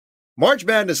March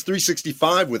Madness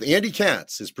 365 with Andy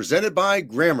Katz is presented by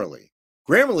Grammarly.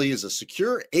 Grammarly is a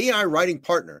secure AI writing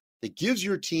partner that gives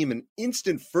your team an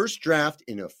instant first draft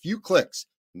in a few clicks,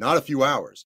 not a few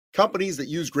hours. Companies that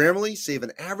use Grammarly save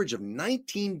an average of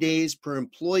 19 days per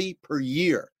employee per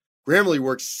year. Grammarly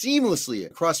works seamlessly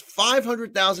across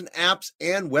 500,000 apps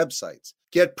and websites.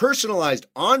 Get personalized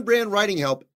on-brand writing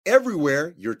help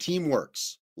everywhere your team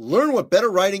works. Learn what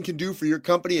better writing can do for your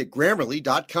company at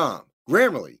Grammarly.com.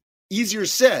 Grammarly. Easier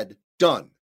said,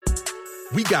 done.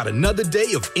 We got another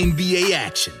day of NBA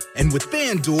action. And with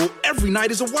FanDuel, every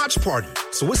night is a watch party.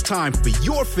 So it's time for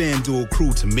your FanDuel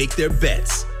crew to make their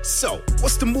bets. So,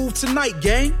 what's the move tonight,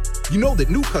 gang? You know that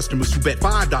new customers who bet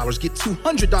 $5 get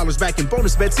 $200 back in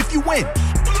bonus bets if you win.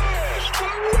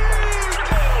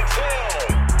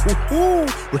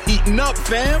 We're heating up,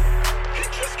 fam.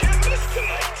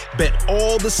 Bet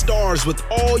all the stars with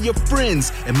all your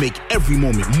friends and make every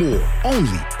moment more.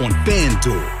 Only on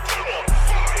FanDuel.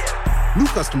 New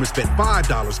customers bet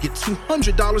 $5, get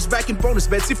 $200 back in bonus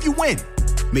bets if you win.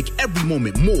 Make every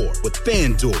moment more with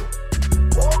FanDuel.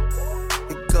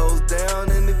 It goes down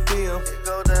in the DM.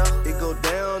 It go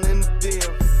down in the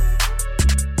DM.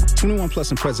 21 plus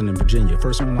and present in Virginia.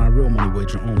 First online real money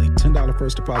wager only. $10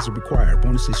 first deposit required.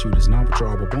 Bonus issued is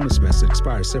non-withdrawable bonus vest that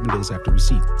expires 7 days after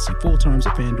receipt. See full terms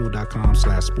at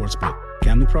FanDuel.com/sportsbook.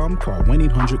 Gambling problem? Call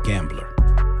 1-800-GAMBLER.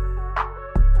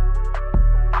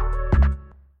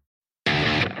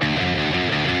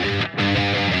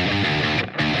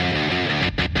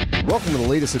 Welcome to the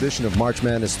latest edition of March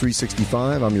Madness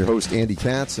 365. I'm your host, Andy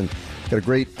Katz, and got a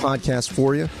great podcast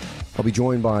for you. I'll be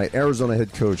joined by Arizona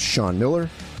head coach Sean Miller,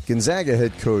 Gonzaga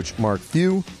head coach Mark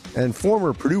Few, and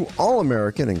former Purdue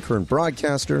All-American and current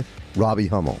broadcaster Robbie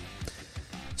Hummel.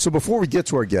 So before we get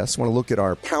to our guests, I want to look at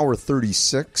our Power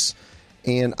 36,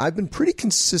 and I've been pretty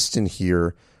consistent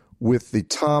here with the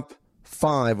top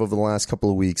 5 over the last couple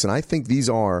of weeks, and I think these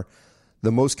are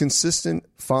the most consistent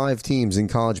 5 teams in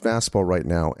college basketball right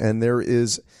now, and there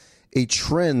is a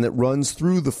trend that runs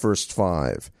through the first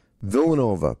 5.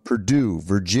 Villanova, Purdue,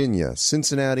 Virginia,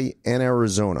 Cincinnati, and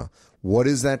Arizona. What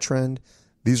is that trend?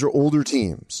 These are older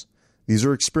teams. These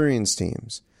are experienced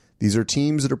teams. These are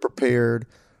teams that are prepared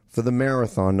for the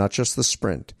marathon, not just the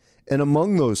sprint. And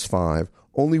among those 5,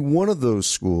 only one of those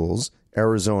schools,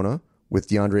 Arizona, with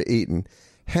DeAndre Ayton,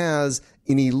 has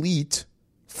an elite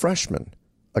freshman.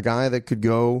 A guy that could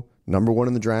go number 1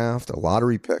 in the draft, a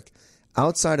lottery pick.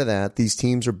 Outside of that, these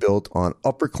teams are built on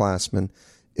upperclassmen,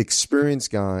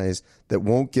 experienced guys that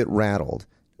won't get rattled.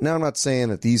 Now, I'm not saying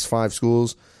that these 5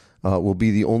 schools will be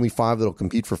the only 5 that will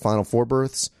compete for Final Four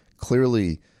berths.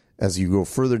 Clearly, as you go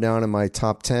further down in my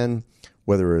top 10,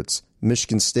 whether it's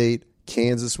Michigan State,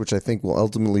 Kansas, which I think will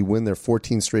ultimately win their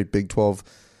 14th straight Big 12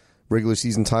 regular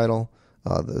season title,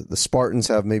 the Spartans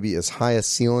have maybe as high a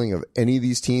ceiling of any of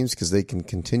these teams because they can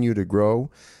continue to grow.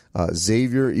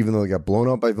 Xavier, even though they got blown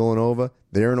out by Villanova,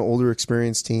 they're an older,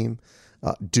 experienced team.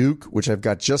 Duke, which I've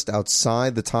got just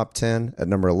outside the top 10 at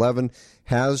number 11,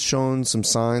 has shown some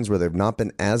signs where they've not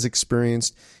been as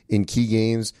experienced in key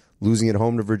games, losing at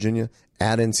home to Virginia,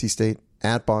 at NC State,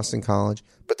 at Boston College,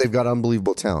 but they've got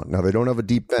unbelievable talent. Now, they don't have a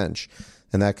deep bench,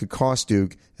 and that could cost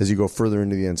Duke as you go further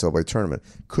into the NCAA tournament.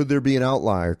 Could there be an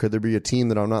outlier? Could there be a team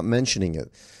that I'm not mentioning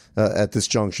it at this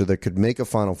juncture that could make a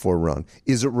Final Four run?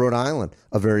 Is it Rhode Island,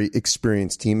 a very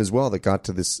experienced team as well that got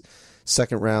to this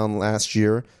second round last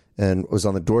year and was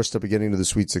on the doorstep of getting to the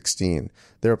Sweet 16?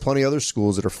 There are plenty of other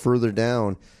schools that are further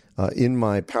down in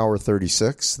my Power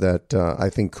 36 that I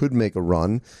think could make a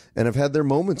run and have had their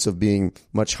moments of being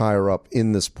much higher up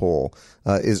in this poll.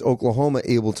 Is Oklahoma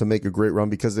able to make a great run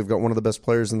because they've got one of the best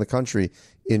players in the country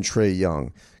in Trae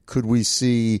Young? Could we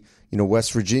see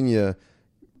West Virginia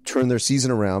turn their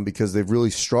season around because they've really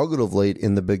struggled of late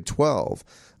in the Big 12?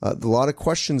 A lot of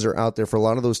questions are out there for a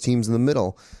lot of those teams in the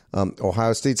middle.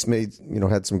 Ohio State's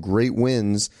had some great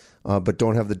wins, but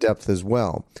don't have the depth as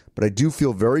well. But I do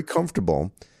feel very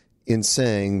comfortable in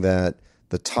saying that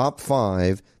the top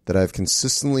 5 that I've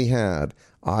consistently had,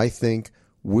 I think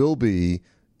will be,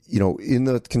 in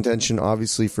the contention,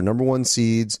 obviously, for number 1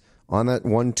 seeds on that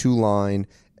 1-2 line,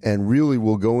 and really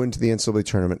will go into the NCAA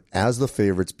tournament as the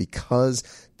favorites because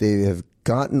they have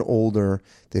gotten older,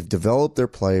 they've developed their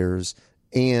players,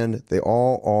 and they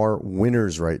all are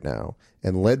winners right now,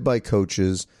 and led by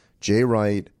coaches Jay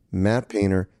Wright, Matt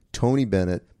Painter, Tony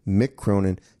Bennett, Mick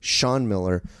Cronin, Sean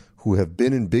Miller, who have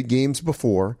been in big games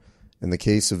before. In the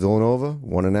case of Villanova,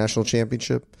 won a national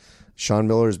championship. Sean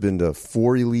Miller has been to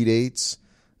 4 Elite Eights.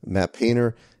 Matt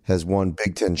Painter has won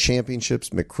Big Ten championships.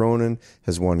 Mick Cronin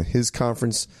has won his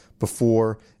conference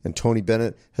before. And Tony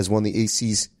Bennett has won the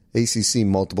ACC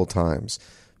multiple times.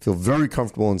 feel very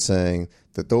comfortable in saying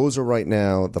that those are right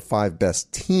now the 5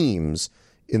 best teams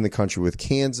in the country, with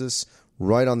Kansas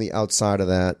right on the outside of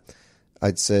that.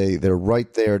 I'd say they're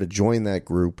right there to join that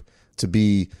group to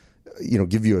be,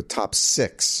 give you a top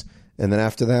 6. And then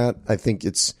after that, I think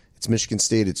it's Michigan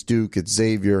State, it's Duke, it's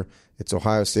Xavier, it's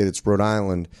Ohio State, it's Rhode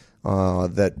Island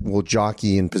that will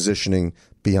jockey in positioning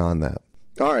beyond that.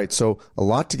 All right, so a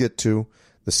lot to get to.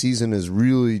 The season is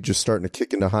really just starting to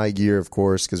kick into high gear, of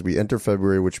course, because we enter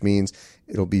February, which means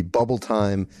it'll be bubble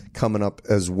time coming up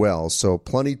as well. So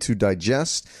plenty to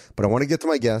digest, but I want to get to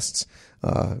my guests.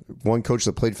 One coach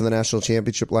that played for the national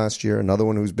championship last year, another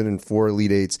one who's been in 4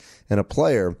 Elite Eights, and a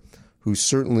player who's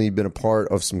certainly been a part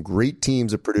of some great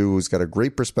teams at Purdue, who's got a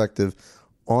great perspective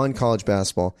on college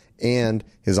basketball and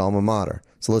his alma mater.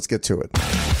 So let's get to it.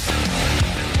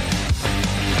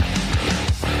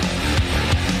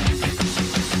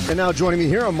 And now joining me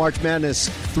here on March Madness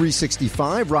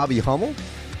 365, Robbie Hummel,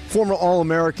 former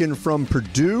All-American from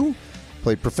Purdue,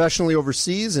 played professionally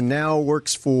overseas, and now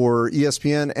works for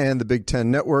ESPN and the Big Ten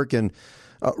Network. And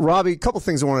Robbie, a couple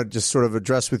things I want to just sort of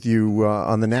address with you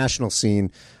on the national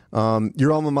scene.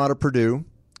 Your alma mater, Purdue,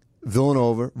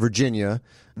 Villanova, Virginia.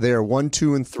 They are 1,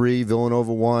 2, and 3.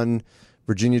 Villanova 1,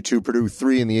 Virginia 2, Purdue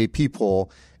 3 in the AP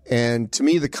poll. And to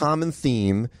me, the common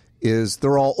theme is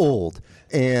they're all old.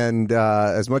 And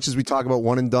as much as we talk about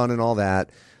one and done and all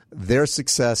that, their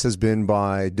success has been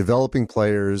by developing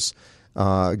players,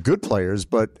 good players,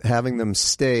 but having them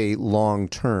stay long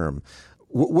term.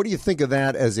 What do you think of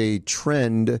that as a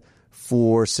trend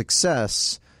for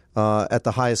success at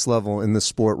the highest level in the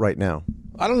sport right now?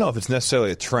 I don't know if it's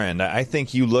necessarily a trend. I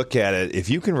think you look at it, if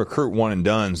you can recruit one and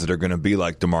dones that are going to be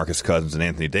like DeMarcus Cousins and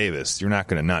Anthony Davis, you're not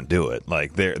going to not do it.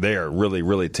 Like they are really,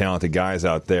 really talented guys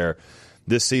out there.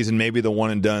 This season, maybe the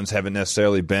one and dones haven't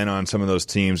necessarily been on some of those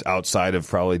teams outside of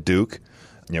probably Duke.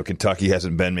 Kentucky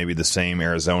hasn't been maybe the same.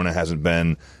 Arizona hasn't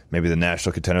been maybe the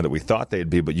national contender that we thought they'd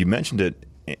be. But you mentioned it,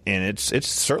 and it's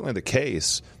certainly the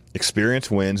case. Experience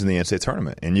wins in the NCAA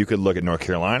tournament. And you could look at North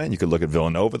Carolina, and you could look at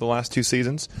Villanova the last 2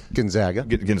 seasons. Gonzaga,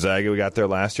 we got there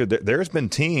last year. There's been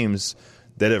teams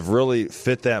that have really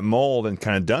fit that mold and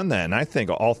kind of done that. And I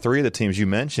think all 3 of the teams you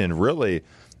mentioned really,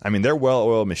 they're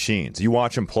well-oiled machines. You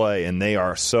watch them play, and they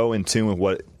are so in tune with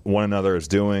what one another is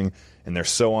doing, and they're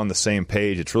so on the same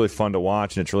page. It's really fun to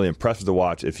watch, and it's really impressive to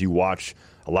watch if you watch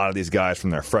a lot of these guys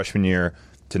from their freshman year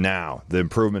to now. The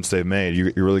improvements they've made,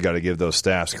 you really got to give those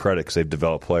staffs credit because they've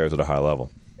developed players at a high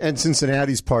level. And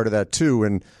Cincinnati's part of that, too.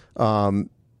 And,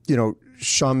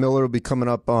 Sean Miller will be coming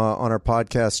up on our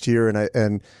podcast here,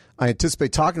 and I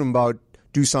anticipate talking to him about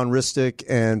Dusan Ristic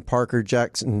and Parker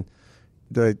Jackson.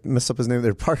 Did I mess up his name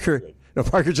there? Parker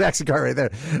Jackson Carr right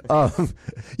there.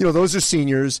 Those are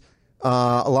seniors.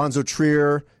 Alonzo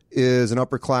Trier is an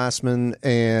upperclassman,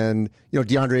 and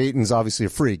DeAndre Ayton's obviously a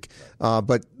freak.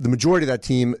 But the majority of that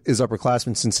team is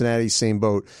upperclassmen. Cincinnati, same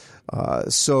boat.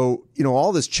 So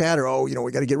all this chatter,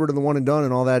 we got to get rid of the one and done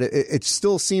and all that. It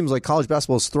still seems like college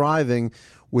basketball is thriving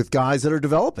with guys that are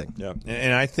developing. Yeah,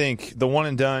 and I think the one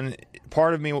and done,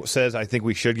 part of me says I think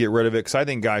we should get rid of it because I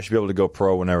think guys should be able to go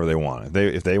pro whenever they want.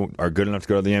 If they are good enough to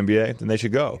go to the NBA, then they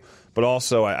should go. But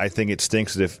also, I think it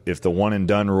stinks that if the one and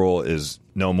done rule is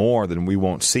no more, then we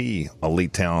won't see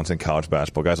elite talents in college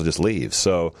basketball. Guys will just leave.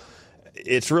 So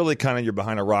it's really kind of you're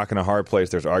behind a rock and a hard place.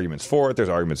 There's arguments for it. There's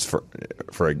arguments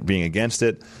for being against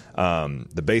it.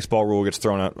 The baseball rule gets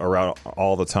thrown around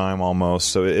all the time almost.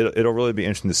 So it'll really be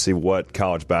interesting to see what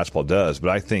college basketball does. But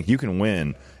I think you can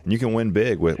win, and you can win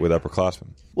big with upperclassmen.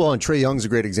 Well, and Trae Young's a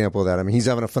great example of that. He's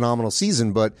having a phenomenal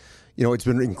season, but it's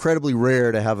been incredibly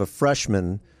rare to have a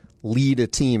freshman lead a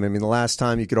team. The last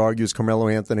time you could argue is Carmelo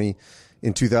Anthony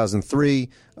in 2003,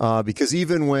 because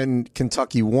even when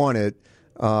Kentucky won it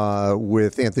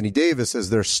with Anthony Davis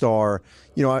as their star,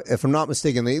 if I'm not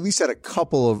mistaken, they at least had a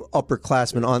couple of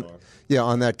upperclassmen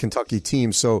on that Kentucky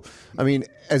team. So,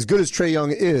 as good as Trae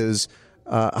Young is,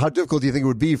 how difficult do you think it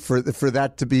would be for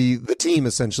that to be the team,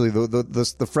 essentially,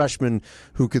 the freshman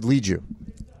who could lead you?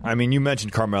 You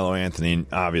mentioned Carmelo Anthony, and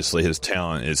obviously his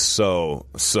talent is so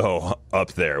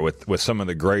up there with some of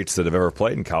the greats that have ever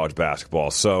played in college basketball.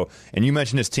 So, and you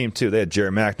mentioned his team too. They had Jerry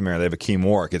McNamara, they have Akeem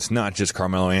Warwick. It's not just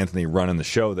Carmelo Anthony running the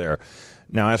show there.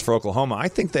 Now, as for Oklahoma, I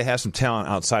think they have some talent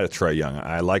outside of Trae Young.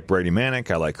 I like Brady Manick.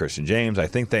 I like Christian James. I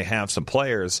think they have some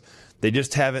players. They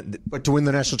just haven't. But to win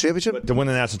the national championship? To win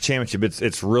the national championship,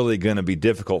 it's really going to be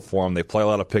difficult for them. They play a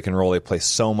lot of pick and roll. They play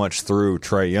so much through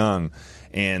Trae Young.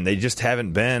 And they just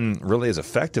haven't been really as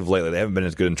effective lately. They haven't been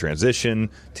as good in transition.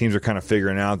 Teams are kind of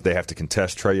figuring out they have to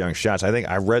contest Trae Young's shots. I think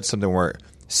I read something where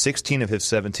 16 of his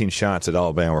 17 shots at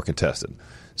Alabama were contested.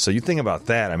 So you think about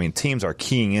that. I mean, teams are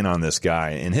keying in on this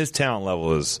guy, and his talent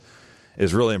level is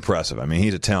really impressive. I mean,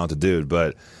 he's a talented dude,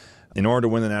 but in order to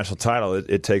win the national title,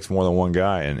 it takes more than one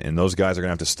guy, and those guys are going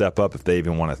to have to step up if they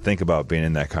even want to think about being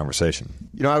in that conversation.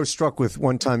 You know, I was struck with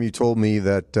one time you told me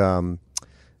that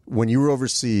when you were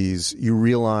overseas, you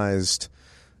realized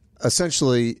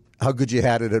essentially how good you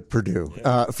had it at Purdue.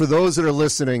 For those that are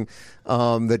listening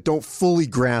that don't fully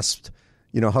grasp,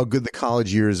 how good the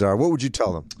college years are, what would you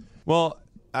tell them? Well,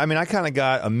 I mean, I kind of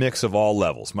got a mix of all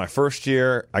levels. My first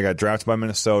year, I got drafted by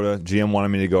Minnesota. GM wanted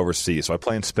me to go overseas. So I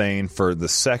played in Spain for the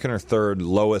second or third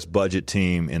lowest budget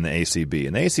team in the ACB.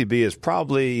 And the ACB is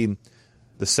probably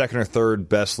the second or third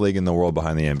best league in the world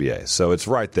behind the NBA. So it's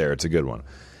right there. It's a good one.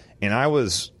 And I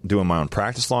was doing my own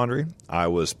practice laundry. I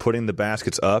was putting the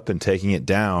baskets up and taking it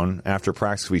down after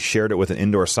practice. We shared it with an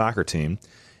indoor soccer team.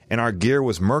 And our gear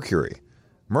was Mercury.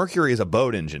 Mercury is a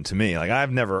boat engine to me. Like,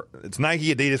 it's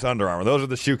Nike, Adidas, Under Armour. Those are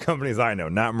the shoe companies I know,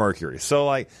 not Mercury. So,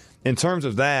 like, in terms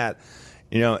of that,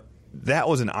 that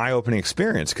was an eye-opening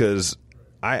experience because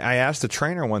I asked the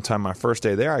trainer one time, my first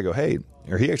day there, I go, hey,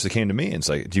 or he actually came to me and it's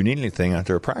like, do you need anything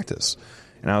after a practice?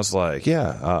 And I was like,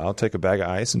 yeah, I'll take a bag of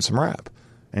ice and some wrap.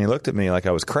 And he looked at me like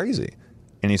I was crazy.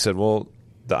 And he said, well,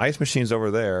 the ice machine's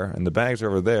over there and the bags are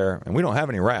over there, and we don't have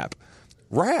any wrap.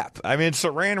 Wrap. I mean, it's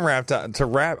saran wrap to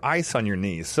wrap ice on your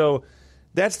knees. So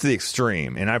that's the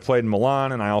extreme. And I played in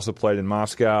Milan, and I also played in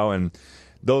Moscow, and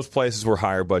those places were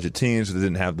higher budget teams that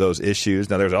didn't have those issues.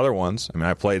 Now, there's other ones. I mean,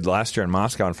 I played last year in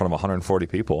Moscow in front of 140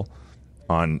 people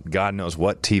on God knows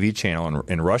what TV channel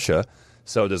in Russia.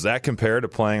 So does that compare to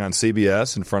playing on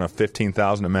CBS in front of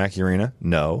 15,000 at Mackey Arena?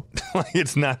 No.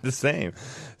 It's not the same.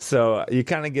 So you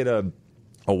kind of get a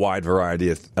wide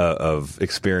variety of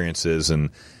experiences,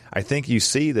 and I think you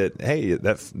see that, hey,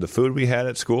 the food we had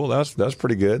at school, that was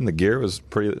pretty good, and the gear was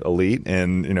pretty elite,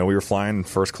 and we were flying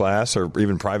first class or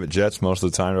even private jets most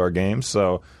of the time to our games,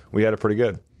 so we had it pretty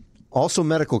good. Also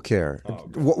medical care.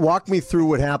 Walk me through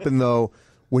what happened, though,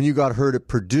 when you got hurt at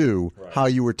Purdue, how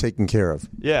you were taken care of.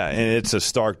 Yeah, and it's a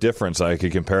stark difference. I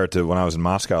could compare it to when I was in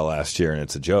Moscow last year, and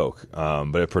it's a joke.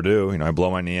 But at Purdue, I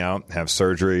blow my knee out, have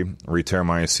surgery, re-tear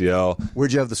my ACL.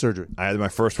 Where'd you have the surgery? I had my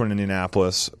first one in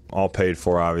Indianapolis, all paid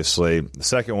for, obviously.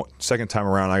 The second time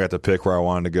around, I got to pick where I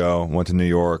wanted to go. Went to New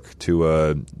York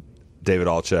to David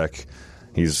Alchek.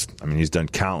 He's done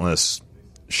countless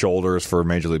shoulders for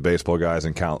Major League Baseball guys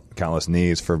and countless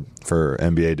knees for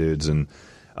NBA dudes, and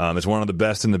it's one of the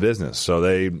best in the business. So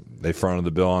they fronted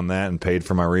the bill on that and paid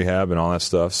for my rehab and all that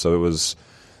stuff. So it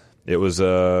was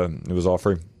all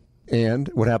free. And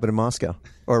what happened in Moscow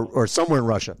or somewhere in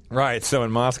Russia? Right. So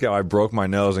in Moscow, I broke my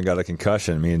nose and got a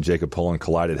concussion. Me and Jacob Poland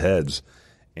collided heads.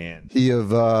 And he of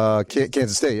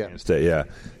Kansas State, yeah. Kansas State, yeah.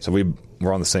 So we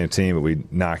were on the same team, but we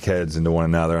knock heads into one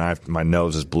another. And my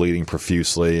nose is bleeding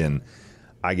profusely, and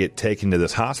I get taken to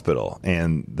this hospital,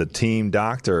 and the team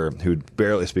doctor, who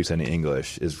barely speaks any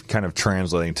English, is kind of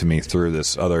translating to me through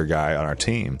this other guy on our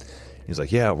team. He's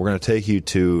like, yeah, we're going to take you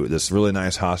to this really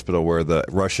nice hospital where the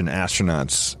Russian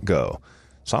astronauts go.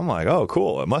 So I'm like, oh,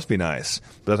 cool, it must be nice.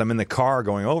 But as I'm in the car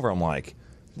going over, I'm like,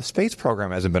 the space program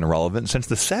hasn't been relevant since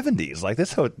the 70s. Like,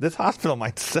 this hospital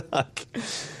might suck.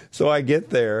 So I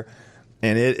get there,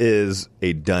 and it is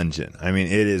a dungeon. I mean,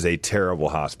 it is a terrible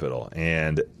hospital,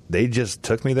 and they just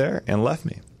took me there and left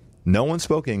me. No one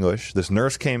spoke English. This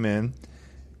nurse came in,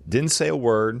 didn't say a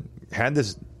word, had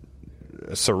this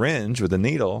syringe with a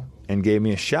needle, and gave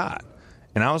me a shot.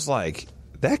 And I was like,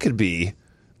 that could be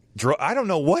I don't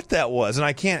know what that was, and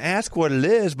I can't ask what it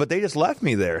is, but they just left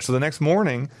me there. So the next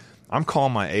morning, I'm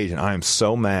calling my agent. I am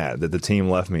so mad that the team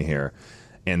left me here.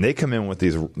 And they come in with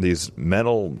these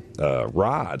metal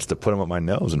rods to put them up my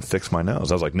nose and fix my nose.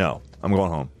 I was like, no, I'm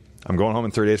going home. I'm going home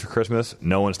in 3 days for Christmas.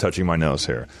 No one's touching my nose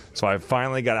here. So I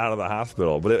finally got out of the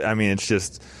hospital. But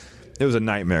it was a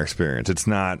nightmare experience. It's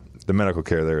not, the medical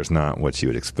care there is not what you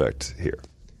would expect here.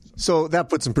 So that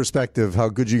puts in perspective how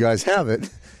good you guys have it,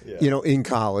 in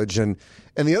college. And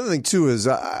the other thing, too, is,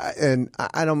 and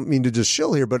I don't mean to just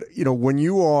shill here, but, when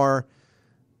you are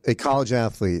a college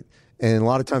athlete, and a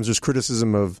lot of times there's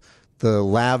criticism of the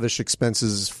lavish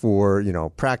expenses for,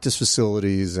 practice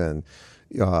facilities and,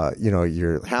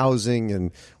 your housing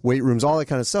and weight rooms, all that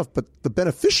kind of stuff. But the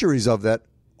beneficiaries of that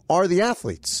are the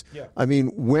athletes. Yeah. I mean,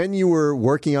 when you were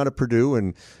working out at Purdue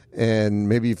and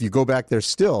maybe if you go back there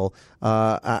still,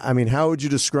 how would you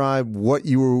describe what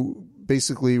you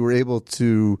were able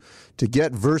to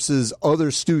get versus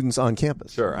other students on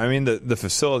campus? Sure. I mean, the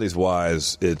facilities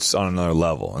wise, it's on another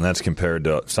level, and that's compared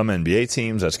to some NBA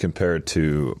teams. That's compared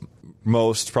to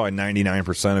most, probably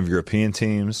 99% of European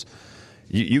teams.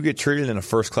 you get treated in a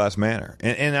first-class manner.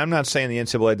 And I'm not saying the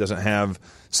NCAA doesn't have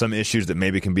some issues that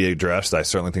maybe can be addressed. I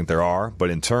certainly think there are. But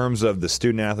in terms of the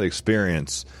student-athlete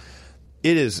experience,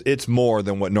 it's more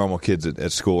than what normal kids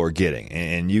at school are getting.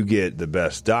 And you get the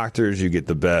best doctors, you get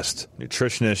the best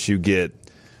nutritionists, you get,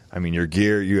 your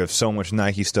gear, you have so much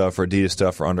Nike stuff or Adidas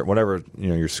stuff or under whatever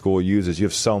your school uses. You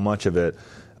have so much of it.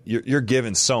 You're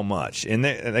given so much. And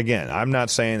again, I'm not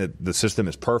saying that the system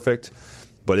is perfect,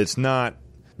 but it's not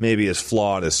maybe as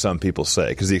flawed as some people say,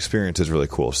 because the experience is really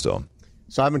cool still.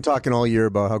 So I've been talking all year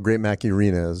about how great Mackey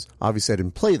Arena is. Obviously, I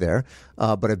didn't play there,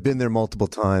 but I've been there multiple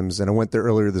times, and I went there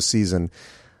earlier this season.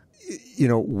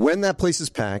 When that place is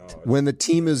packed, when the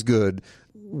team is good,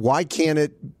 why can't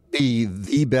it be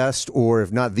the best, or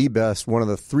if not the best, one of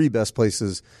the three best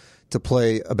places to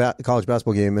play a college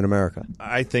basketball game in America?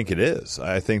 I think it is.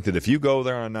 I think that if you go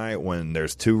there on a night when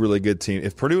there's two really good teams,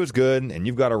 if Purdue is good and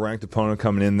you've got a ranked opponent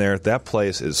coming in there, that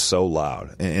place is so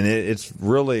loud. And it's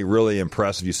really, really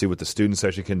impressive. You see what the student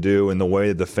section can do and the way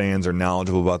that the fans are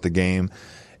knowledgeable about the game.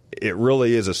 It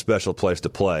really is a special place to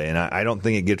play. And I don't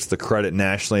think it gets the credit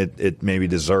nationally it maybe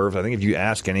deserves. I think if you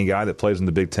ask any guy that plays in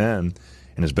the Big Ten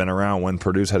and has been around when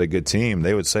Purdue's had a good team,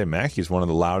 they would say Mackey's one of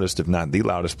the loudest, if not the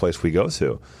loudest place we go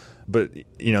to. But,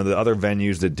 the other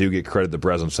venues that do get credit, the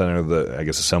Breslin Center, the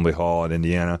Assembly Hall at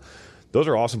Indiana, those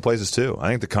are awesome places too. I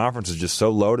think the conference is just so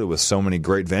loaded with so many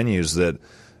great venues that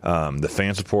the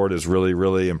fan support is really,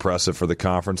 really impressive for the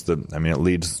conference. It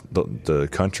leads the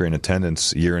country in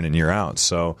attendance year in and year out.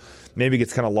 So maybe it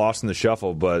gets kind of lost in the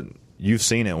shuffle, but you've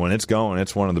seen it. When it's going,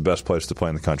 it's one of the best places to play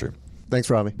in the country. Thanks,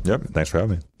 Robbie. Yep, thanks for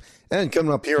having me. And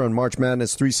coming up here on March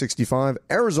Madness 365,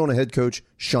 Arizona head coach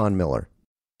Sean Miller.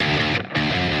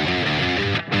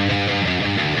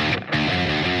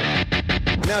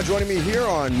 Now joining me here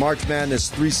on March Madness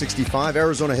 365,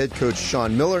 Arizona head coach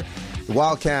Sean Miller. The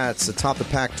Wildcats atop the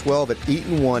Pac-12 at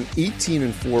 8-1,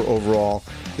 18-4 overall.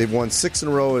 They've won 6 in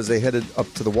a row as they headed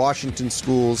up to the Washington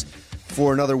schools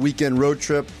for another weekend road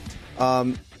trip.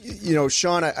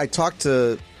 Sean, I talked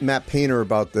to Matt Painter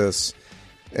about this,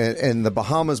 and the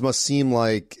Bahamas must seem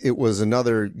like it was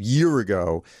another year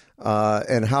ago,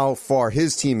 and how far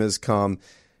his team has come.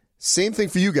 Same thing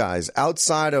for you guys.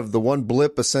 Outside of the one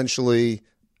blip, essentially,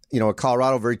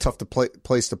 Colorado, very tough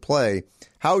place to play.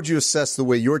 How would you assess the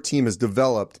way your team has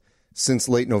developed since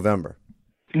late November?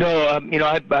 No,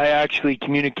 I actually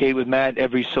communicate with Matt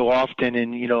every so often,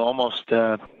 and almost.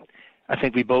 I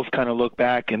think we both kind of look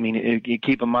back. You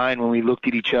keep in mind when we looked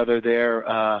at each other there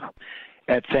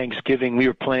at Thanksgiving, we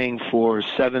were playing for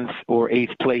 7th or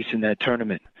 8th place in that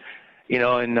tournament.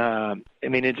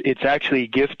 It's actually a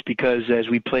gift, because as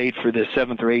we played for the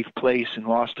 7th or 8th place and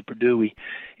lost to Purdue, we,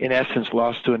 in essence,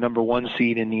 lost to a number 1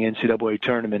 seed in the NCAA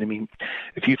tournament.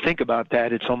 If you think about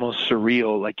that, it's almost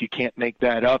surreal. Like, you can't make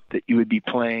that up, that you would be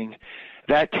playing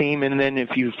that team. And then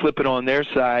if you flip it on their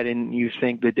side and you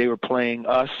think that they were playing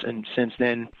us, and since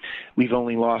then we've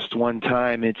only lost one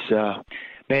time, it's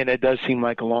man, that does seem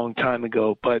like a long time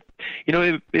ago. But,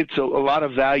 it's a lot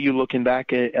of value looking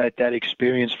back at that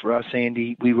experience for us,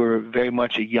 Andy. We were very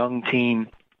much a young team,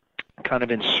 kind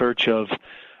of in search of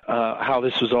how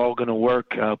this was all going to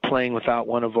work, playing without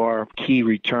one of our key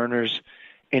returners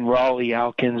in Raleigh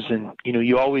Alkins. And,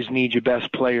 you always need your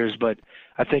best players, but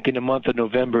I think in the month of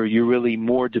November, you're really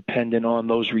more dependent on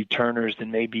those returners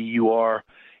than maybe you are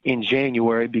in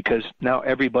January, because now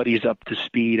everybody's up to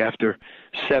speed after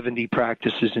 70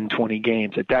 practices and 20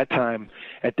 games. At that time,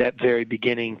 at that very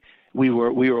beginning, we were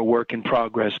a work in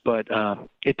progress, but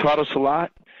it taught us a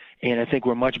lot, and I think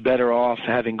we're much better off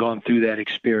having gone through that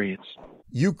experience.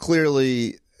 You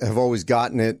clearly have always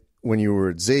gotten it when you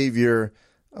were at Xavier,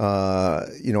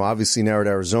 obviously now at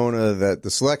Arizona, that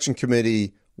the selection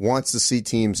committee wants to see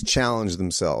teams challenge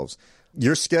themselves.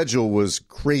 Your schedule was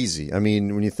crazy.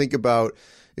 When you think about,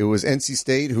 it was NC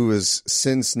State, who has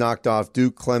since knocked off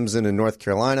Duke, Clemson, and North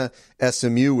Carolina,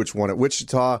 SMU, which won at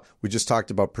Wichita. We just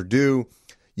talked about Purdue.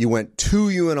 You went to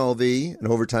UNLV, an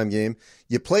overtime game.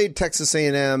 You played Texas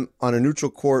A&M on a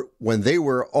neutral court when they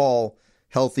were all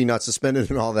healthy, not suspended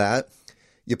and all that.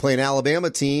 You play an Alabama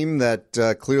team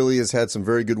that clearly has had some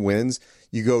very good wins.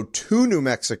 You go to New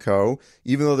Mexico,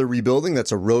 even though they're rebuilding.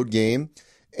 That's a road game.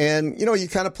 And, you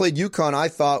kind of played UConn, I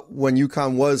thought, when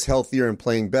UConn was healthier and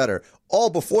playing better, all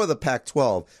before the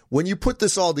Pac-12. When you put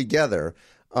this all together,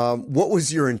 what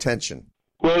was your intention?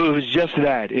 Well, it was just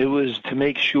that. It was to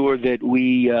make sure that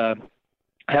we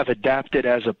have adapted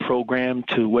as a program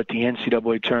to what the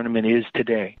NCAA tournament is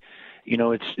today.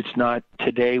 It's not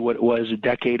today what it was a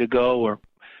decade ago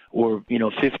or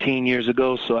 15 years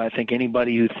ago. So I think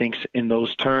anybody who thinks in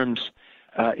those terms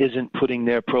isn't putting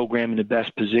their program in the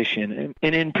best position.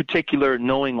 And in particular,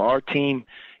 knowing our team,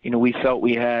 we felt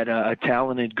we had a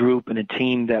talented group and a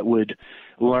team that would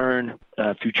learn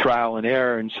through trial and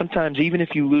error. And sometimes even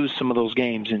if you lose some of those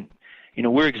games, and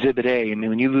we're Exhibit A. I mean,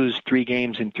 when you lose 3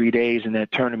 games in 3 days in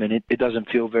that tournament, it doesn't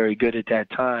feel very good at that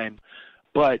time.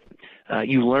 But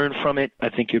you learn from it. I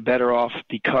think you're better off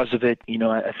because of it.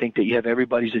 I think that you have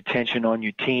everybody's attention on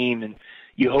your team, and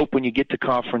you hope when you get to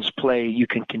conference play, you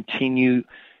can continue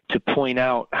to point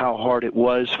out how hard it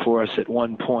was for us at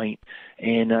one point.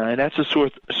 And that's a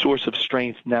source of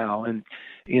strength now. And,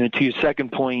 to your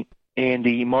second point,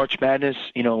 Andy, March Madness,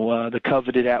 the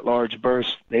coveted at-large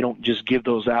bursts, they don't just give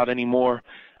those out anymore.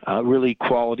 Really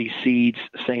quality seeds,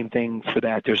 same thing for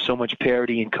that. There's so much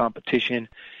parity and competition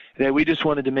that we just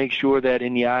wanted to make sure that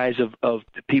in the eyes of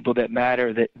the people that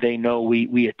matter, that they know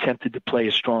we attempted to play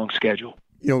a strong schedule.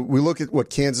 We look at what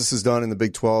Kansas has done in the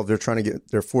Big 12. They're trying to get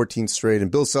their 14th straight, and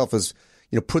Bill Self has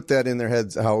put that in their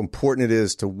heads, how important it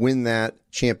is to win that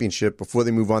championship before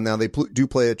they move on. Now, they do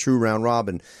play a true round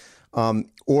robin.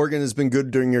 Oregon has been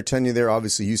good during your tenure there.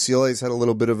 Obviously, UCLA's had a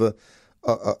little bit of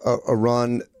a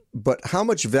run. But how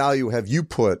much value have you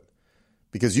put,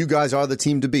 because you guys are the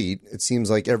team to beat, it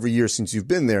seems like every year since you've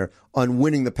been there, on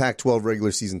winning the Pac-12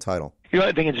 regular season title?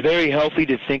 I think it's very healthy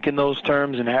to think in those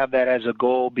terms and have that as a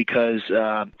goal because,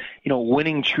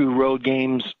 winning true road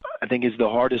games, I think, is the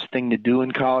hardest thing to do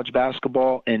in college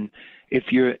basketball. And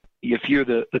if you're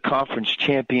the conference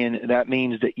champion, that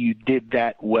means that you did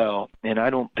that well. And I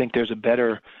don't think there's a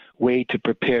better way to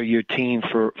prepare your team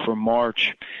for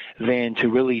March than to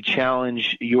really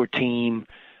challenge your team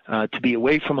to be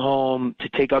away from home, to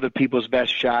take other people's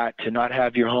best shot, to not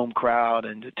have your home crowd,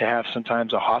 and to have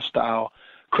sometimes a hostile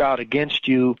crowd against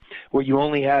you where you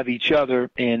only have each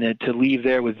other, and to leave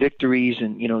there with victories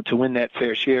and, to win that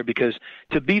fair share. Because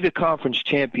to be the conference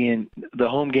champion, the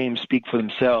home games speak for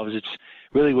themselves. It's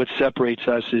really what separates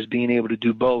us is being able to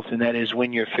do both, and that is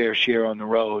win your fair share on the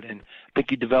road. And I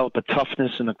think you develop a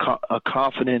toughness and a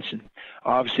confidence, and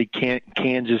obviously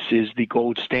Kansas is the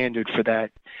gold standard for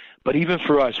that. But even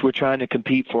for us, we're trying to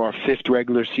compete for our 5th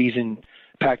regular season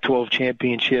Pac-12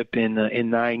 championship in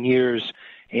 9 years,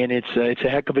 and it's a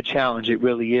heck of a challenge. It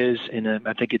really is, and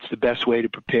I think it's the best way to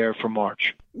prepare for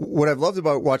March. What I've loved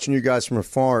about watching you guys from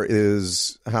afar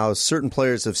is how certain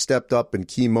players have stepped up in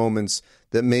key moments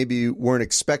that maybe weren't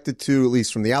expected to, at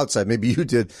least from the outside. Maybe you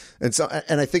did. And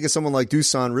I think of someone like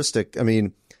Dusan Ristic. I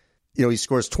mean, he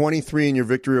scores 23 in your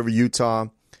victory over Utah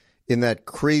in that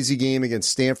crazy game against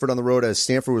Stanford on the road, as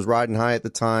Stanford was riding high at the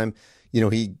time.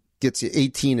 He gets you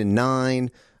 18 and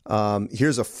 9.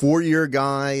 Here's a 4-year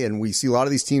guy, and we see a lot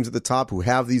of these teams at the top who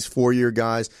have these 4-year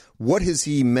guys. What has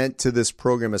he meant to this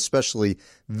program, especially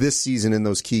this season in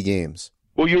those key games?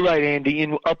 Well, you're right, Andy.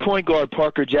 And our point guard,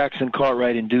 Parker Jackson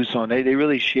Cartwright and Dusan, they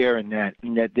really share in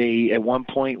that they at one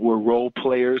point were role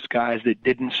players, guys that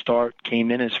didn't start,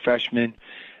 came in as freshmen.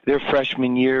 Their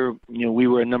freshman year, we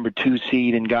were a number 2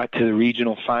 seed and got to the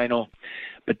regional final.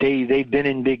 But they've been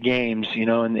in big games,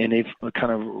 and they've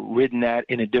kind of ridden that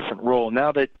in a different role.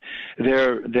 Now that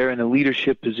they're in a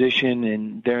leadership position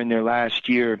and they're in their last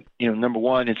year, number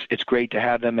one, it's great to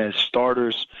have them as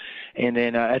starters. And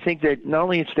then I think that not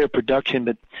only it's their production,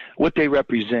 but what they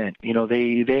represent.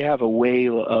 They have a way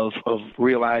of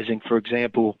realizing, for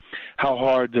example, how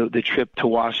hard the trip to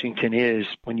Washington is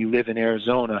when you live in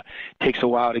Arizona. It takes a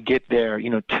while to get there,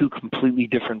 2 completely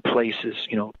different places,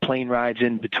 plane rides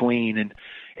in between. And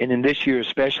in this year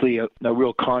especially, a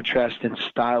real contrast in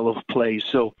style of play.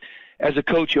 So as a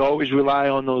coach, you always rely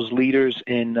on those leaders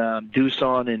in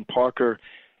Dusan and Parker,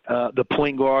 the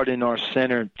point guard and our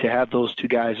center. To have those 2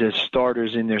 guys as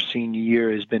starters in their senior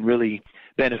year has been really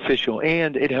beneficial,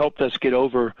 and it helped us get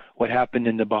over what happened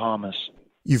in the Bahamas.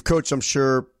 You've coached, I'm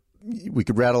sure, we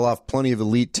could rattle off plenty of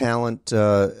elite talent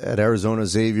at Arizona,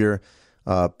 Xavier,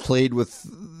 played with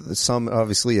some,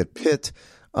 obviously, at Pitt.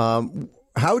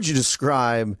 How would you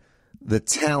describe the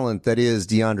talent that is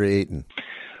DeAndre Ayton?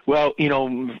 Well,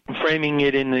 framing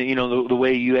it in the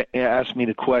way you asked me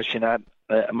the question,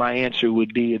 my answer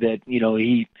would be that,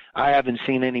 I haven't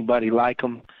seen anybody like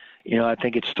him. I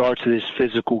think it starts with his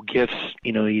physical gifts.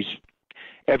 He's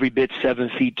every bit 7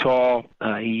 feet tall.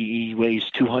 He weighs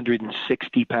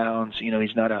 260 pounds.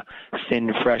 He's not a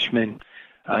thin freshman.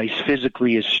 He's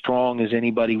physically as strong as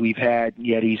anybody we've had,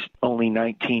 yet he's only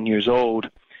 19 years old.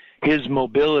 His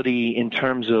mobility in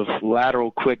terms of lateral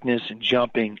quickness and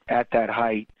jumping at that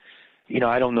height,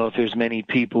 I don't know if there's many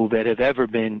people that have ever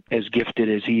been as gifted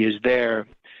as he is there.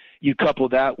 You couple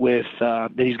that with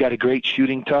that he's got a great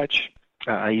shooting touch.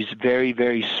 He's very,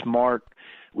 very smart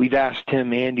we've asked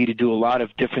him, Andy, to do a lot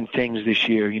of different things this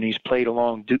year. He's played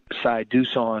alongside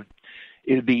Deuceon.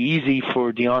 It would be easy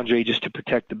for DeAndre just to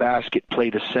protect the basket, play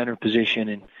the center position,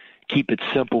 and keep it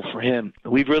simple for him.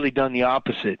 We've really done the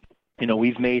opposite.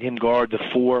 We've made him guard the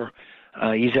 4.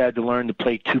 He's had to learn to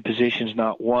play 2 positions,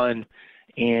 not 1.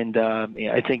 And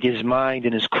I think his mind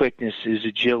and his quickness, his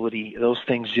agility, those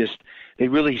things they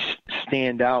really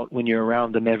stand out when you're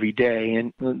around him every day.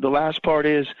 And the last part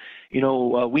is,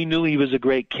 we knew he was a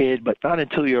great kid, but not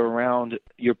until you're around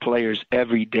your players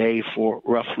every day for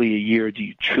roughly a year do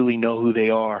you truly know who they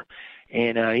are.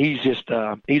 And he's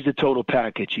the total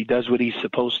package. He does what he's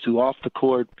supposed to off the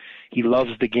court. He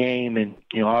loves the game, and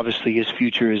obviously his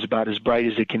future is about as bright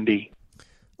as it can be.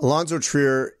 Alonzo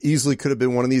Trier easily could have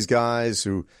been one of these guys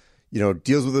who,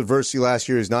 deals with adversity last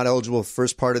year. He's not eligible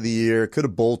first part of the year. Could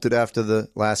have bolted after the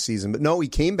last season. But no, he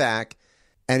came back,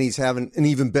 and he's having an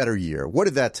even better year. What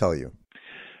did that tell you?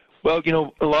 Well,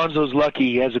 Alonzo's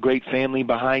lucky. He has a great family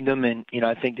behind him, and,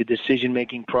 I think the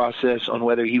decision-making process on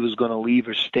whether he was going to leave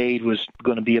or stayed was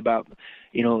going to be about,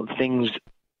 things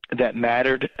that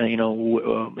mattered,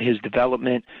 his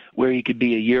development, where he could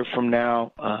be a year from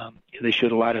now. They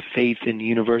showed a lot of faith in the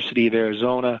University of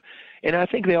Arizona. And I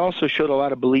think they also showed a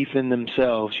lot of belief in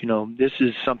themselves. This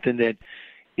is something that,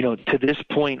 to this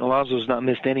point, Alonzo's not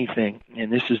missed anything.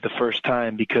 And this is the first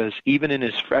time because even in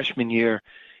his freshman year,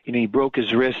 he broke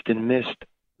his wrist and missed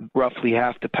roughly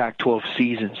half the Pac-12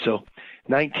 season. So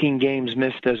 19 games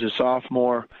missed as a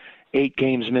sophomore, 8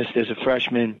 games missed as a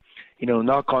freshman.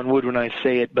 Knock on wood when I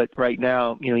say it, but right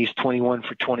now, he's 21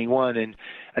 for 21, and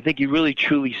I think you really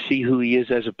truly see who he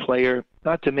is as a player,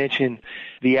 not to mention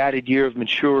the added year of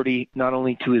maturity, not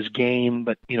only to his game,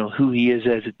 but, who he is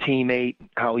as a teammate,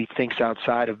 how he thinks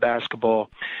outside of basketball.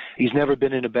 He's never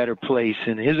been in a better place,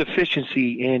 and his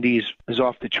efficiency, Andy, is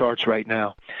off the charts right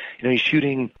now. He's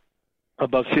shooting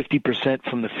above 50%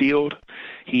 from the field.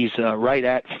 He's right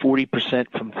at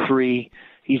 40% from 3.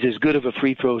 He's as good of a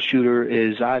free throw shooter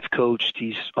as I've coached.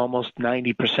 He's almost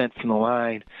 90% from the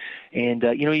line. And,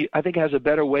 I think has a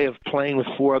better way of playing with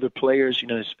 4 other players.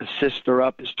 His assists are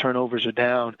up, his turnovers are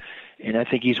down. And I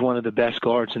think he's one of the best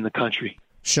guards in the country.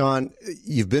 Sean,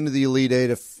 you've been to the Elite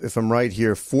Eight, if I'm right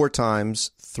here, 4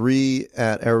 times, 3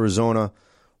 at Arizona,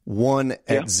 1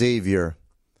 at Xavier.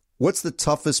 What's the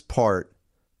toughest part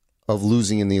of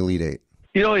losing in the Elite Eight?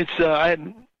 It's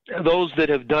those that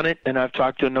have done it, and I've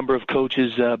talked to a number of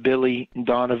coaches, Billy,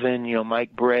 Donovan,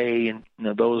 Mike Bray, and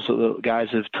those are the guys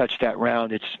that have touched that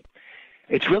round.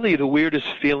 It's really the weirdest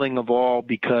feeling of all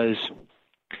because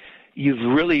you've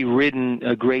really ridden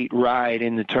a great ride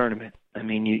in the tournament. I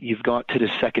mean, you've got to the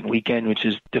second weekend, which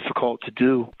is difficult to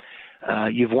do.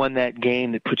 You've won that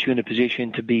game that puts you in a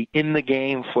position to be in the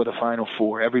game for the Final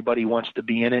Four. Everybody wants to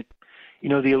be in it.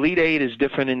 The Elite Eight is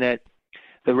different in that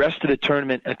the rest of the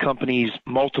tournament accompanies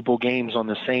multiple games on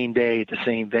the same day at the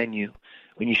same venue.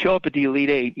 When you show up at the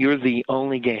Elite Eight, you're the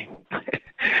only game.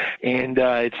 And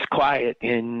it's quiet,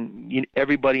 and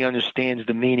everybody understands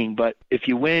the meaning. But if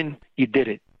you win, you did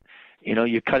it.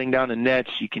 You're cutting down the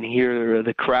nets. You can hear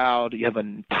the crowd. You have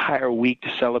an entire week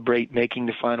to celebrate making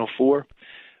the Final Four.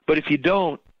 But if you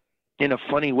don't, in a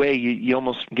funny way, you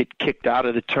almost get kicked out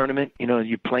of the tournament.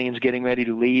 Your plane's getting ready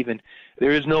to leave, and there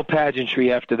is no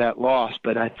pageantry after that loss.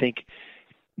 But I think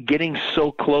getting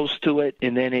so close to it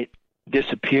and then it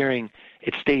disappearing,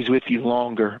 it stays with you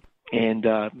longer. And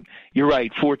you're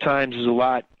right, 4 times is a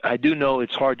lot. I do know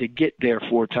it's hard to get there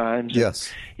 4 times.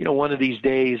 Yes. One of these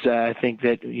days, I think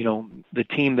that, the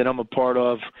team that I'm a part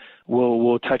of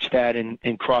will touch that and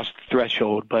cross the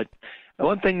threshold. But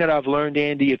one thing that I've learned,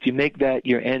 Andy, if you make that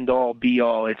your end-all,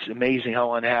 be-all, it's amazing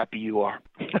how unhappy you are.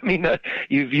 I mean,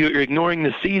 you're ignoring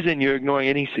the season. You're ignoring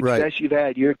any success you've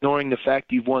had. You're ignoring the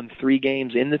fact you've won 3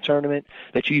 games in the tournament,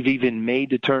 that you've even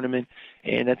made the tournament.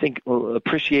 And I think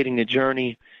appreciating the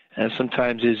journey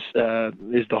sometimes is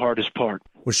the hardest part.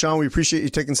 Well, Sean, we appreciate you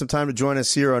taking some time to join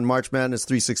us here on March Madness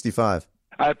 365.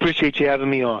 I appreciate you having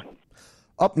me on.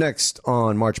 Up next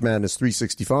on March Madness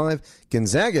 365,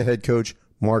 Gonzaga head coach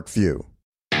Mark Few.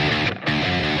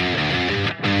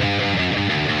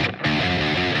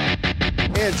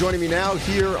 And joining me now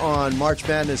here on March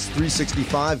Madness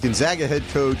 365, Gonzaga head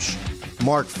coach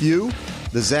Mark Few.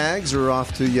 The Zags are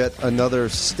off to yet another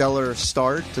stellar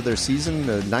start to their season,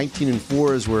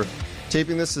 19-4 as we're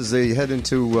taping this, as they head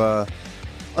into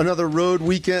another road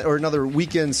weekend or another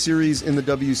weekend series in the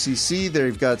WCC.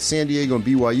 They've got San Diego and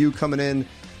BYU coming in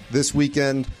this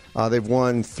weekend. They've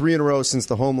won 3 in a row since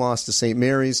the home loss to St.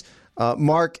 Mary's.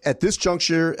 Mark, at this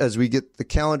juncture, as we get the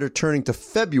calendar turning to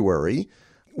February,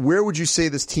 where would you say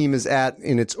this team is at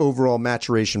in its overall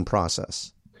maturation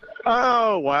process?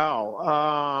 Oh,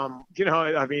 wow.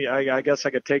 I mean, I guess I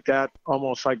could take that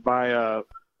almost like by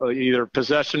either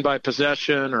possession by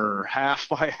possession or half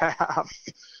by half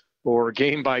or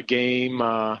game by game.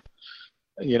 There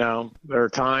are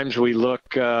times we look,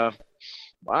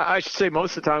 I should say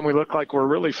most of the time we look like we're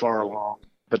really far along.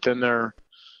 But then there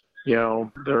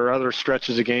are other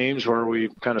stretches of games where we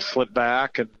kind of slip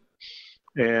back and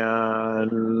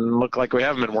look like we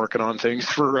haven't been working on things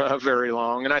for very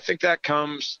long. And I think that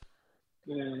comes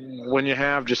when you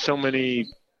have just so many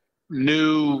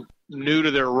new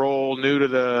to their role, new to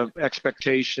the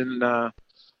expectation, kind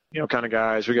of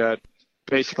guys. We got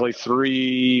basically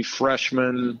 3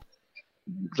 freshmen,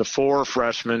 the 4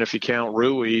 freshmen, if you count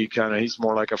Rui, he's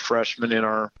more like a freshman in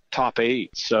our top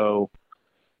 8. So,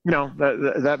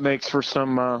 that makes for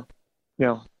some,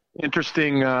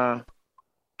 interesting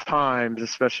times,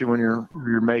 especially when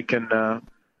you're making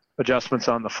adjustments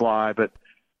on the fly. But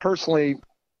personally,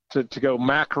 to go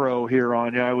macro here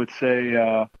on you, I would say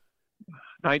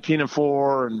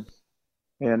 19-4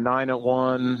 and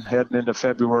 9-1 heading into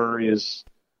February is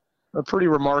a pretty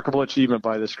remarkable achievement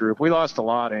by this group. We lost a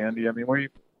lot, Andy. I mean,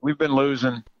 we've been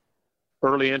losing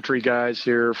early entry guys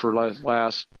here for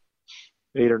last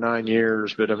 8 or 9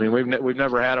 years, but I mean we've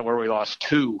never had it where we lost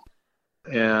 2,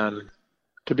 and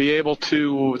to be able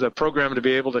to the program to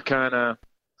be able to kind of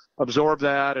absorb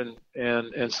that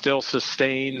and still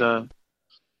sustain the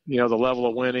level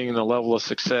of winning and the level of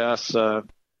success.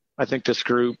 I think this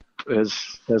group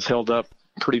has held up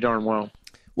pretty darn well.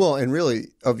 Well, and really,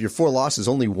 of your 4 losses,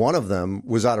 only one of them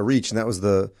was out of reach, and that was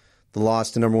the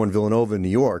loss to number 1 Villanova in New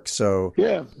York. So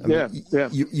yeah.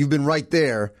 You've been right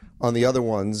there on the other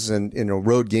ones, and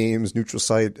road games, neutral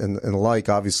site, and the like.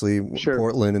 Obviously, sure.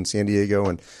 Portland and San Diego,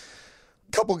 and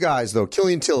a couple guys though.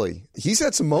 Killian Tilly, he's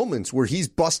had some moments where he's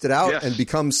busted out Yes. and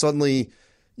become suddenly,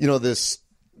 this,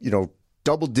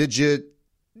 double-digit,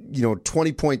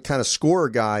 20-point kind of scorer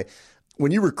guy.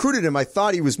 When you recruited him, I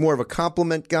thought he was more of a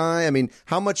compliment guy. I mean,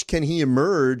 how much can he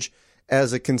emerge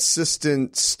as a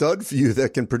consistent stud for you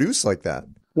that can produce like that?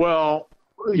 Well,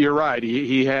 you're right.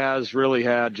 He has really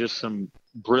had just some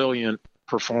brilliant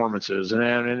performances,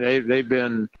 and they've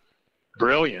been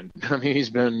brilliant. I mean,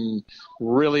 he's been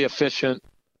really efficient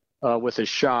with his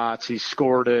shots. He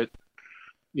scored it,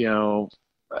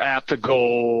 at the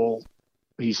goal.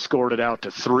 He scored it out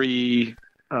to 3.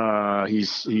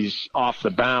 He's off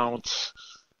the bounce.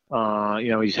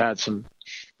 He's had some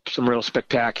real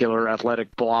spectacular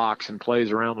athletic blocks and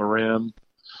plays around the rim.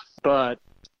 But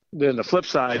then the flip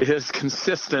side is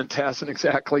consistent hasn't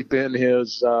exactly been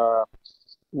his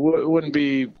wouldn't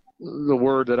be the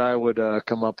word that I would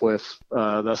come up with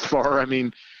thus far. I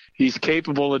mean, he's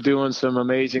capable of doing some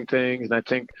amazing things, and I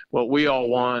think what we all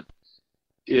want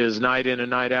is night in and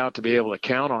night out to be able to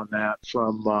count on that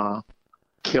from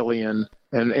Killian.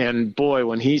 And boy,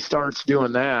 when he starts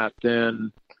doing that,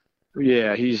 then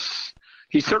yeah, he's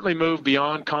certainly moved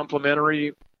beyond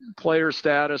complimentary player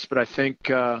status. But I think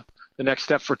the next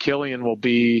step for Killian will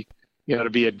be, to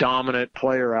be a dominant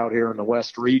player out here in the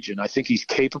West region. I think he's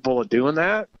capable of doing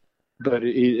that, but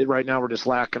right now we're just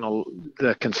lacking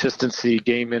the consistency,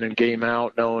 game in and game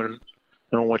out, knowing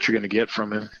what you're going to get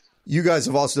from him. You guys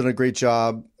have also done a great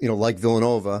job, like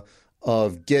Villanova,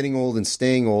 of getting old and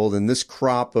staying old. And this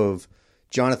crop of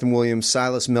Jonathan Williams,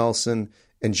 Silas Melson,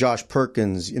 and Josh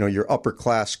Perkins, your upper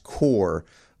class core,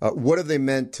 what have they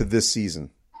meant to this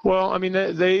season? Well, I mean,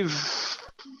 they've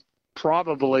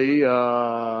probably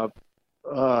have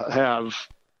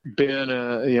been,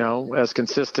 as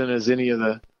consistent as any of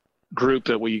the group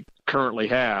that we currently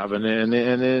have. And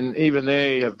then even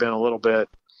they have been a little bit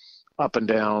up and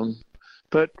down.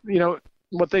 But,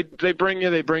 what they bring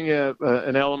you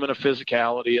an element of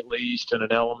physicality at least, and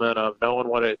an element of knowing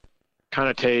what it kind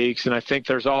of takes. And I think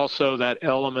there's also that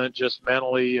element just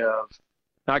mentally of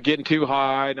not getting too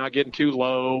high, not getting too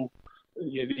low.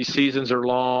 These seasons are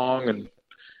long,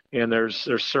 and there's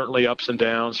certainly ups and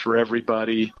downs for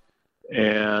everybody.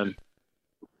 And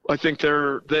I think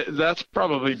that's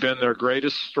probably been their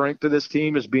greatest strength of this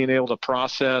team, is being able to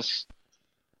process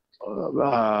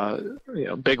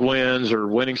big wins or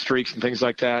winning streaks and things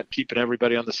like that, keeping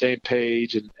everybody on the same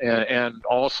page, and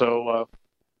also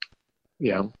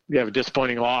you have a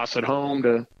disappointing loss at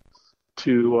home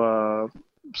to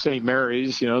St.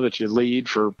 Mary's, that you lead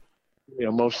for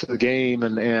most of the game,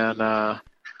 and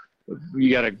you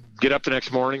got to get up the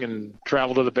next morning and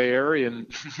travel to the Bay Area and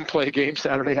play a game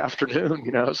Saturday afternoon,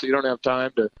 so you don't have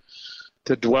time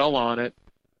to dwell on it.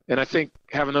 And I think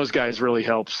having those guys really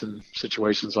helps in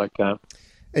situations like that.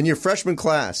 And your freshman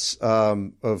class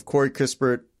of Corey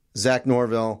Kispert, Zach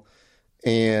Norvell,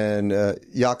 and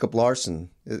Jakob Larson.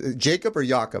 Jacob or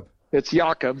Jakob? It's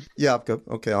Jakob. Jakob.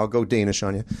 Okay, I'll go Danish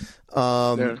on you.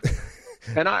 Yeah.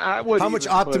 And I would. How much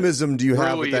optimism do you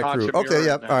have with that group? Okay,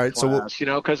 yeah, all right. Class,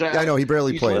 so because I know he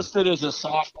barely played. He's listed as a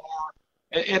sophomore,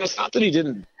 and it's not that he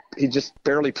didn't. He just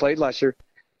barely played last year.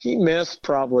 He missed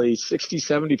probably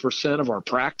 60-70% of our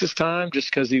practice time just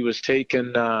because he was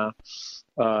taking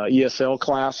ESL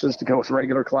classes to go with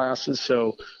regular classes.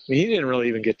 So he didn't really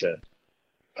even get to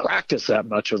practice that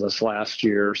much with us last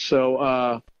year.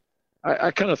 So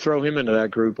I kind of throw him into that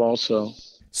group also.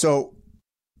 So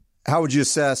how would you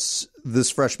assess this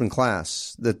freshman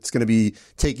class that's going to be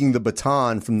taking the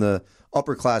baton from the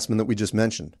upperclassmen that we just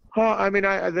mentioned?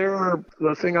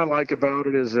 The thing I like about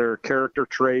it is their character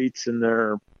traits and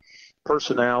their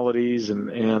personalities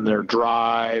and their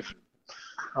drive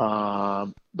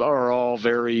are all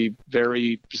very,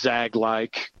 very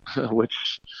Zag-like,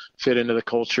 which fit into the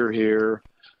culture here.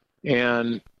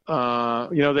 And,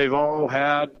 they've all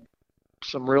had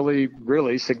some really,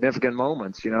 really significant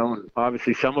moments, and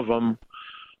obviously some of them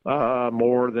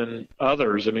more than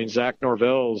others. I mean, Zach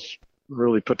Norvell's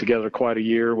really put together quite a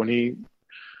year when he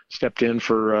stepped in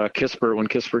for Kispert when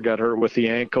Kispert got hurt with the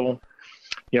ankle.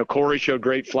 Corey showed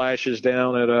great flashes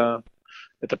down at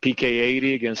the PK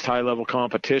 80 against high-level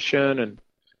competition, and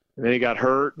then he got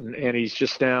hurt, and he's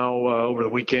just now over the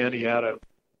weekend he had I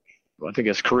think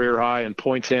his career high in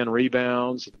points and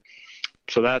rebounds.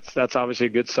 So that's obviously a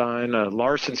good sign.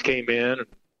 Larson's came in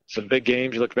some big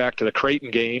games. You look back to the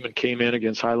Creighton game and came in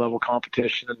against high-level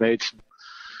competition and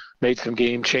made some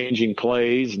game-changing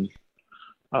plays, and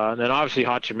then obviously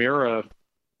Hachimura,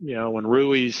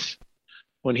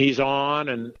 when he's on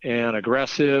and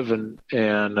aggressive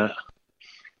and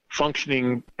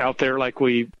functioning out there like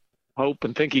we hope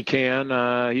and think he can,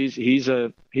 he's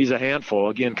a handful.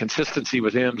 Again, consistency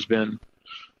with him has been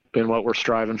what we're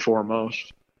striving for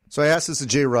most. So I asked this to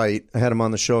Jay Wright. I had him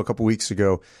on the show a couple weeks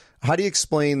ago. How do you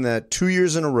explain that 2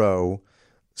 years in a row,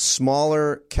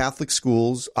 smaller Catholic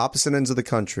schools, opposite ends of the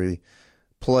country,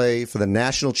 play for the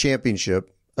national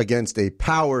championship against a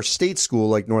power state school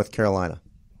like North Carolina?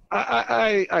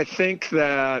 I think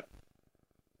that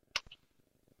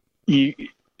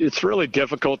it's really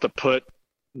difficult to put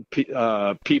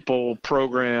people,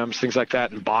 programs, things like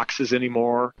that in boxes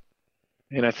anymore.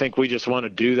 And I think we just want to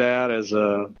do that as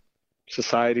a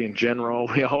society in general.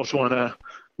 We always want to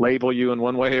label you in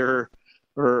one way or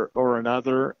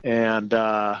another. And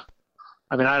I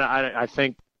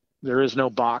think there is no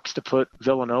box to put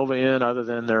Villanova in other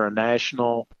than they're a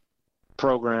national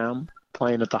program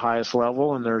playing at the highest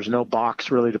level, and there's no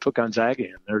box really to put Gonzaga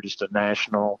in. They're just a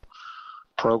national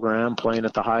program playing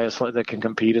at the highest level that can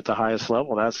compete at the highest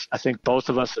level. I think both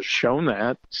of us have shown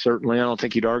that. Certainly, I don't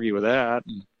think you'd argue with that.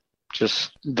 And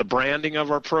just the branding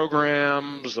of our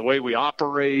programs, the way we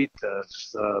operate,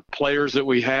 the players that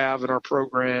we have in our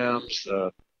programs,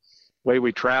 the way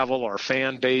we travel, our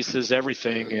fan bases,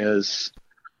 everything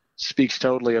speaks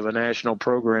totally of a national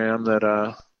program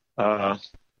that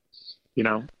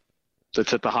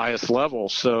that's at the highest level.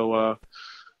 So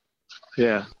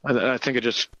I think it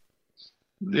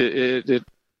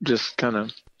just kind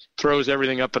of throws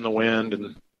everything up in the wind,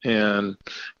 and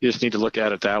you just need to look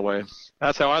at it that way.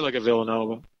 That's how I look at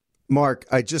Villanova. Mark,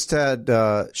 I just had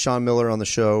Sean Miller on the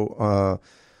show,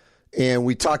 and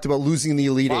we talked about losing the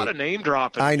Elite Eight. A lot of name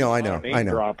dropping. I know.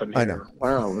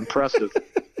 Wow, impressive.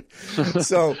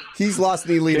 So he's lost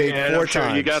the Elite Eight four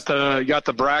times. You got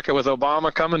the bracket with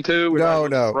Obama coming too.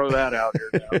 No. Throw that out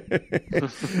here now.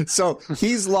 So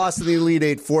he's lost the Elite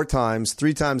Eight 4 times,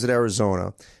 3 times at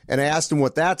Arizona. And I asked him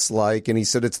what that's like, and he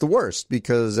said it's the worst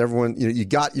because everyone,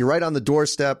 you're right on the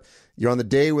doorstep. You're on the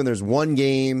day when there's one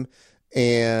game,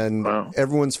 and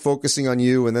everyone's focusing on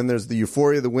you, and then there's the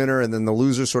euphoria of the winner, and then the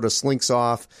loser sort of slinks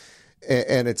off,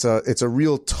 and it's a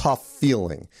real tough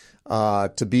feeling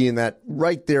to be in that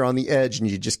right there on the edge, and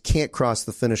you just can't cross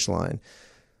the finish line.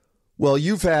 Well,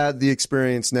 you've had the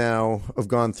experience now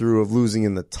of losing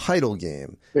in the title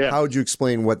game. Yeah. How would you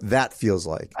explain what that feels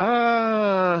like?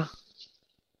 I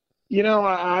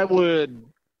would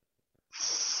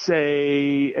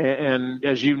say, and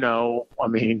as you know, I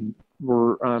mean,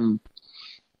 I'm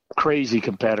crazy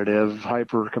competitive,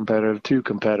 hyper competitive, too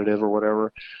competitive or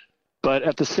whatever. But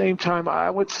at the same time, I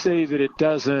would say that it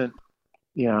doesn't,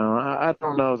 I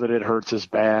don't know that it hurts as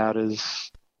bad as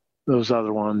those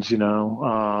other ones,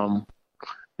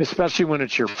 especially when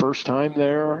it's your first time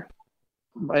there.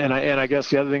 And I guess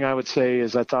the other thing I would say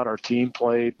is I thought our team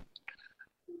played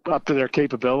up to their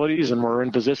capabilities and we're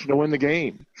in position to win the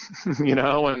game,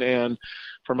 and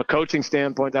from a coaching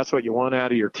standpoint, that's what you want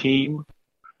out of your team.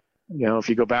 If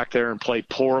you go back there and play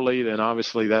poorly, then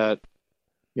obviously that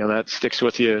sticks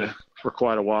with you for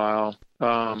quite a while.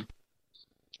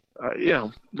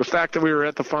 the fact that we were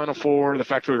at the Final Four, the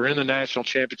fact that we were in the national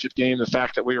championship game, the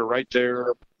fact that we were right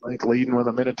there, like leading with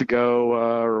a minute to go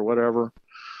or whatever,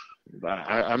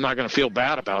 I'm not going to feel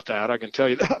bad about that. I can tell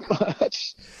you that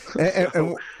much.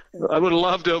 And I would have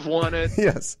loved to have won it.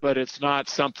 Yes. But it's not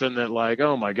something that like,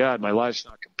 oh my God, my life's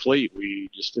not complete. We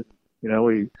just didn't,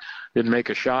 we didn't make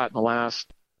a shot in the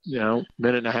last, minute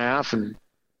and a half and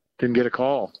didn't get a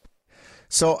call.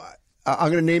 So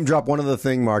I'm going to name drop one other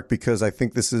thing, Mark, because I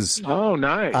think this is. Oh,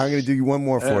 nice. I'm going to do you one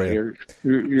more for you.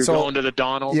 You're going to the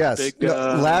Donald. Yes. Big,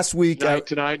 last week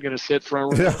tonight, going to sit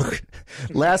front row.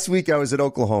 Last week I was at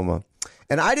Oklahoma,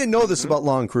 and I didn't know this about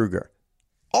Lon Kruger.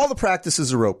 All the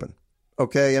practices are open.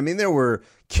 Okay, I mean there were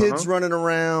kids running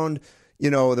around.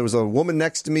 There was a woman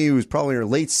next to me who was probably in her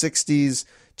late 60s.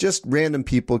 Just random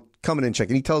people coming in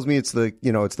checking. He tells me it's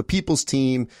the people's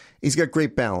team. He's got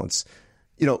great balance.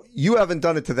 You haven't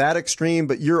done it to that extreme,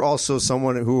 but you're also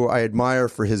someone who I admire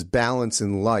for his balance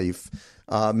in life.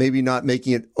 Maybe not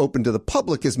making it open to the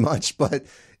public as much, but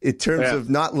in terms of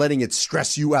not letting it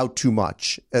stress you out too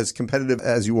much, as competitive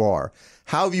as you are.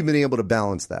 How have you been able to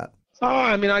balance that? Oh,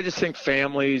 I mean, I just think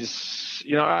families,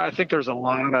 I think there's a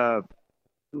lot of,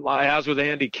 as with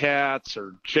Andy Katz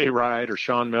or Jay Wright or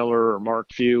Sean Miller or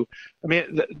Mark Few, I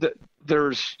mean,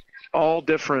 there's all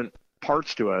different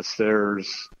parts to us.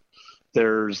 There's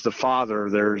the father,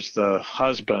 there's the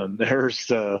husband, there's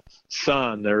the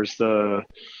son, there's the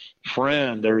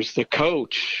friend, there's the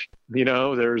coach,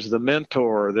 there's the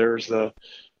mentor,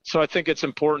 so I think it's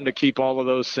important to keep all of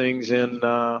those things in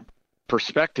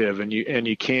perspective, and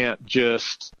you can't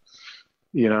just,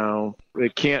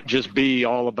 it can't just be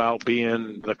all about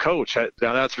being the coach.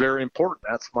 Now that's very important.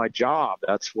 That's my job.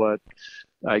 That's what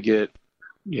I get,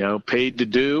 paid to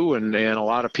do. And a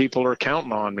lot of people are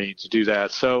counting on me to do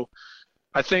that. So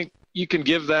I think you can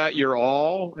give that your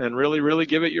all and really, really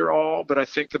give it your all. But I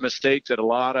think the mistake that a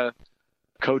lot of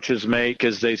coaches make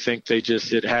is they think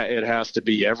it has to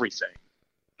be everything,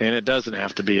 and it doesn't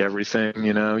have to be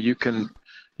everything.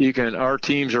 Our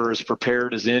teams are as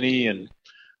prepared as any, and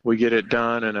we get it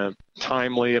done in a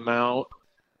timely amount.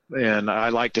 And I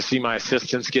like to see my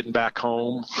assistants getting back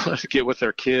home, get with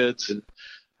their kids, and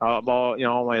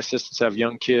all my assistants have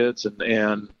young kids,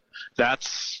 and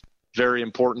that's very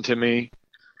important to me.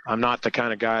 I'm not the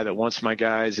kind of guy that wants my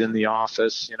guys in the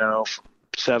office, from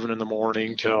 7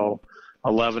 a.m. till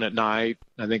 11 at night.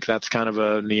 I think that's kind of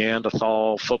a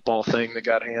Neanderthal football thing that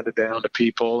got handed down to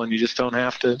people, and you just don't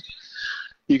have to.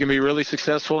 You can be really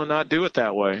successful and not do it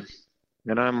that way.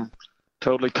 And I'm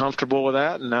totally comfortable with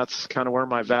that, and that's kind of where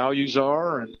my values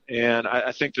are. And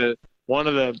I think that one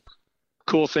of the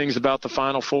cool things about the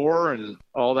Final Four and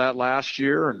all that last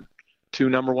year, and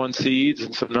 2 number 1 seeds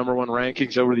and some number 1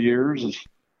 rankings over the years,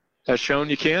 has shown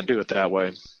you can do it that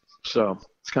way. So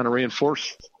it's kind of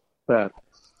reinforced that.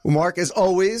 Well, Mark, as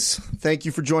always, thank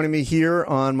you for joining me here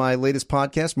on my latest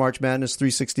podcast, March Madness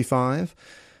 365.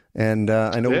 And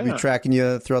I know we'll be tracking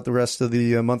you throughout the rest of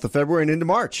the month of February and into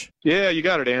March. Yeah, you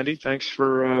got it, Andy. Thanks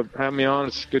for having me on.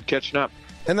 It's good catching up.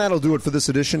 And that'll do it for this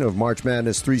edition of March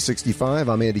Madness 365.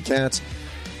 I'm Andy Katz.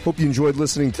 Hope you enjoyed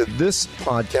listening to this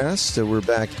podcast. We're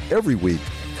back every week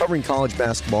covering college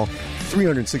basketball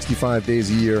 365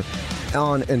 days a year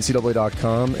on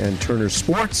NCAA.com and Turner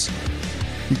Sports.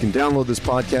 You can download this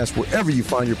podcast wherever you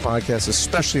find your podcasts,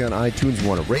 especially on iTunes. You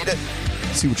want to rate it,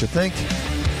 see what you think,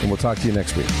 and we'll talk to you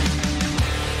next week.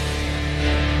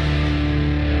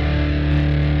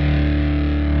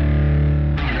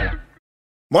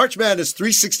 March Madness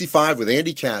 365 with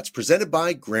Andy Katz, presented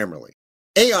by Grammarly.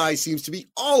 AI seems to be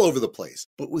all over the place,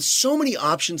 but with so many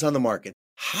options on the market,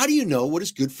 how do you know what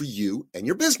is good for you and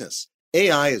your business?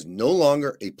 AI is no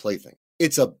longer a plaything.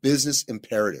 It's a business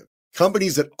imperative.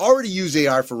 Companies that already use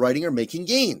AI for writing are making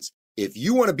gains. If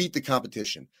you want to beat the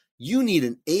competition, you need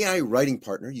an AI writing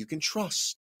partner you can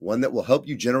trust, one that will help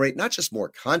you generate not just more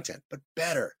content, but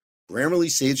better. Grammarly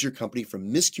saves your company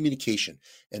from miscommunication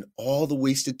and all the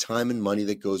wasted time and money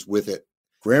that goes with it.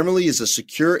 Grammarly is a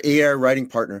secure AI writing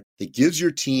partner that gives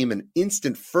your team an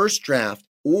instant first draft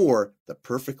or the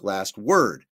perfect last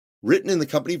word, written in the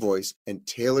company voice and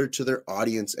tailored to their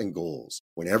audience and goals.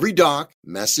 When every doc,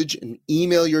 message, and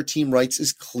email your team writes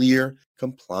is clear,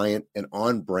 compliant, and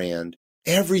on brand,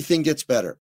 everything gets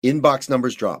better. Inbox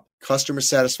numbers drop, customer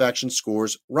satisfaction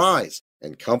scores rise,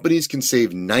 and companies can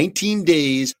save 19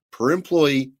 days per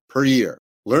employee per year.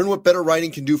 Learn what better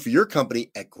writing can do for your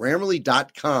company at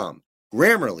Grammarly.com.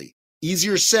 Grammarly,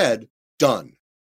 easier said, done.